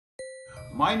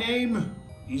My name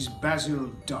is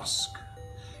Basil Dusk.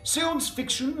 Seance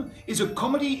Fiction is a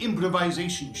comedy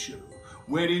improvisation show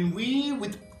wherein we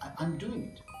I'm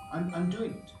doing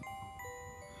it.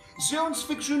 Seance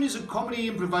Fiction is a comedy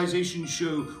improvisation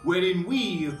show wherein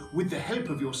we, with the help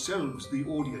of yourselves, the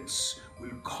audience,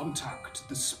 will contact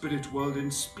the spirit world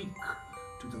and speak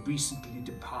to the recently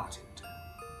departed.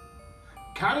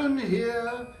 Karen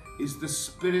here is the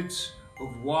spirit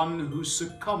of one who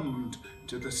succumbed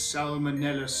to the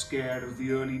salmonella scare of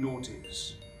the early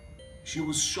noughties. She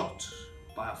was shot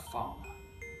by a farmer.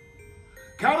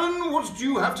 Karen, what do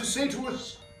you have to say to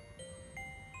us?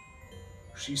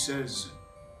 She says,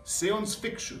 Seance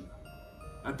Fiction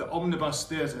at the Omnibus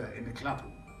Theatre in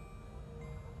Clapham.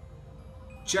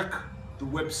 Check the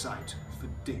website for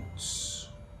dates.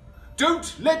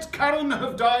 Don't let Karen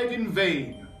have died in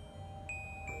vain.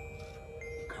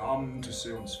 Come to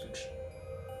Seance Fiction.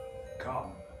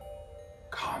 Come.